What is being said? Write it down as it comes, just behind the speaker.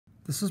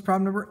This is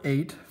problem number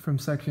 8 from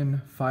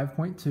section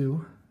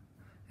 5.2.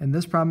 In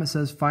this problem it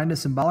says find a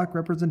symbolic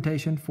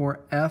representation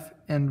for f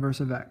inverse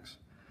of x.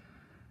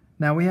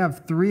 Now we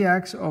have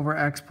 3x over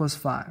x plus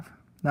 5.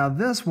 Now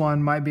this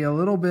one might be a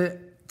little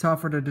bit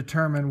tougher to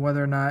determine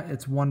whether or not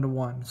it's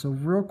 1-to-1. So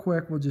real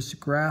quick we'll just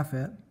graph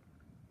it.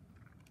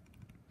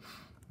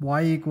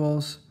 Y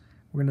equals,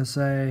 we're going to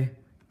say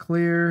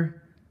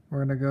clear,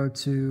 we're going to go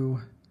to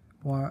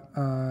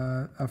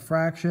a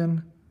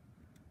fraction,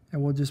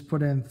 and we'll just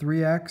put in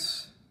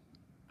 3x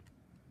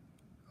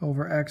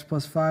over x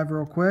plus 5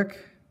 real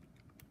quick,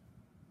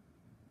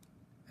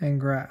 and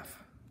graph.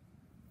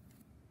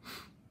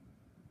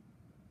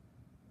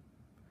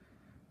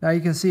 Now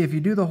you can see if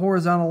you do the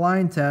horizontal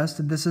line test,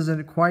 and this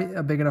isn't quite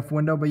a big enough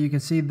window, but you can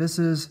see this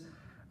is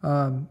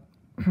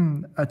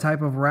a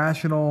type of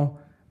rational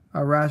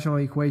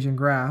equation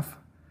graph.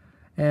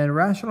 And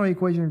rational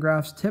equation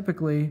graphs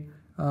typically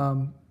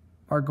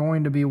are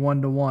going to be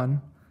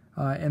 1-to-1.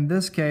 In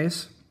this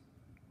case,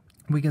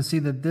 we can see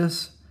that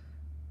this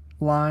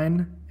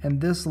line and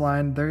this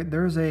line,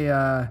 there's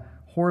a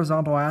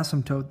horizontal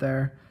asymptote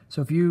there.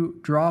 So if you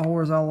draw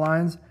horizontal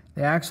lines,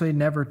 they actually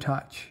never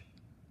touch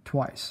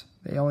twice.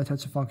 They only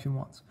touch the function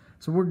once.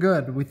 So we're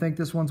good. We think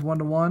this one's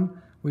 1-to-1.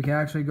 We can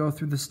actually go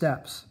through the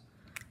steps.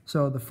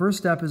 So the first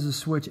step is to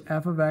switch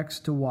f of x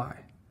to y.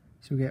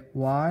 So we get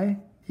y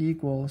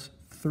equals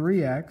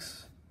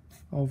 3x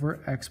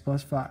over x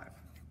plus 5.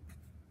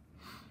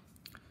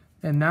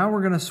 And now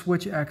we're going to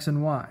switch x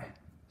and y.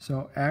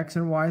 So x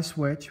and y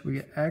switch, we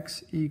get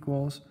x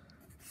equals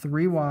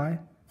 3y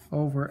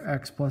over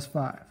x plus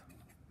 5.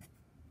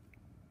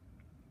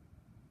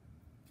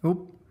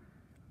 Oop,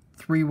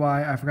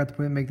 3y, I forgot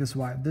to make this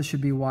y. This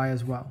should be y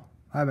as well.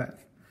 I bet.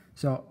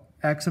 So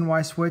x and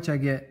y switch, I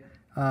get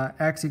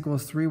x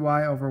equals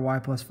 3y over y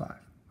plus 5.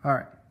 All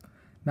right.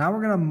 Now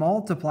we're going to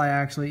multiply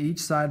actually each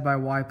side by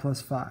y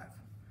plus 5.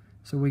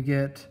 So we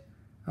get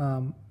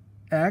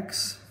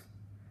x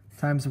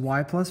times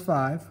y plus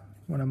 5,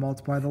 when I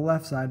multiply the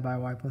left side by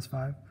y plus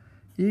 5,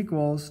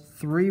 equals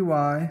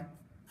 3y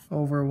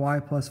over y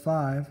plus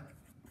 5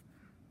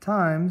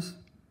 times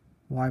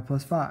y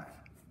plus 5.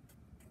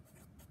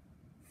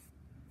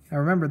 Now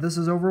remember, this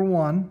is over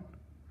 1.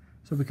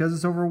 So because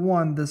it's over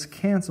 1, this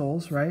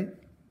cancels, right?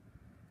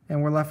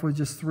 And we're left with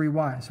just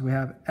 3y. So we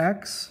have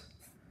x,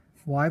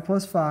 y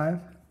plus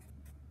 5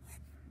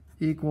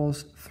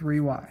 equals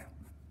 3y.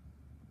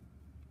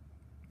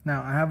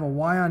 Now I have a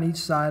y on each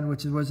side,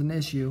 which was an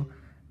issue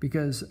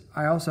because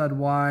I also had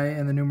y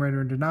in the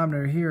numerator and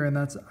denominator here, and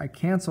I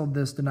canceled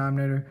this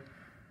denominator,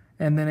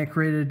 and then it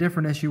created a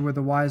different issue where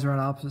the y's are on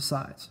opposite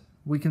sides.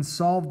 We can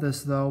solve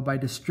this though by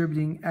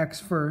distributing x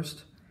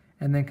first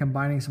and then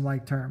combining some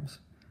like terms.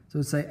 So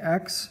let's say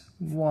x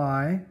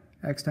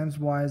times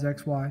y is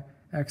xy,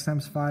 x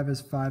times 5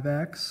 is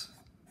 5x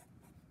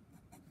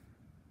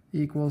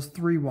equals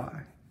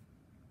 3y.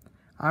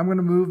 I'm going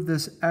to move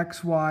this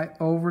xy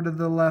over to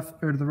the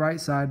left or to the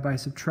right side by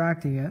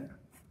subtracting it.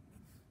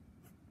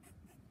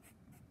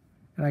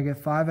 And I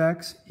get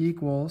 5x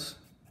equals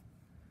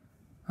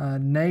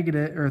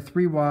negative or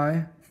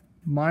 3y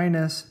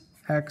minus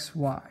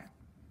xy.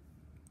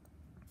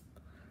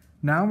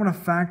 Now I'm going to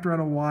factor out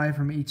a y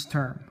from each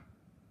term.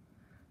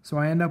 So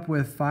I end up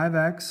with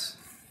 5x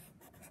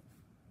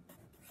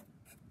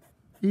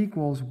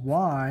equals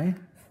y,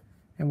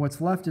 and what's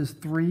left is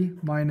 3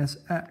 minus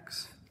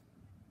x.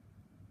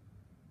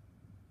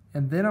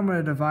 And then I'm going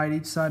to divide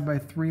each side by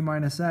 3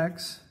 minus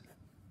x,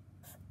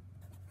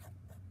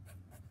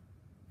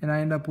 and I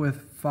end up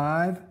with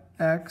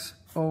 5x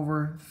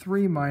over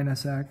 3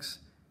 minus x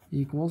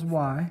equals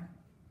y.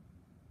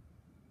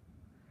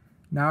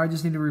 Now I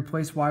just need to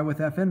replace y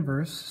with f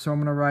inverse, so I'm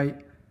going to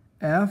write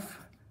f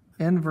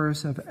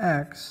inverse of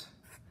x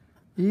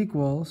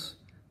equals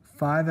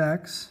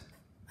 5x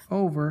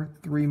over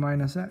 3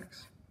 minus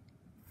x.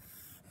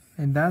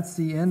 And that's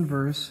the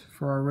inverse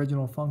for our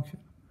original function.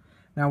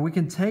 Now we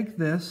can take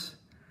this,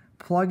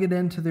 plug it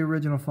into the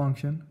original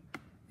function,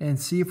 and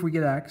see if we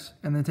get x,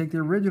 and then take the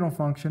original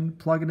function,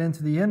 plug it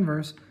into the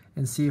inverse,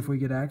 and see if we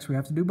get x. We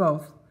have to do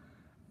both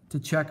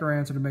to check our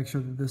answer to make sure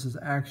that this is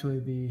actually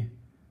the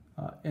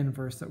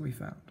inverse that we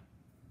found.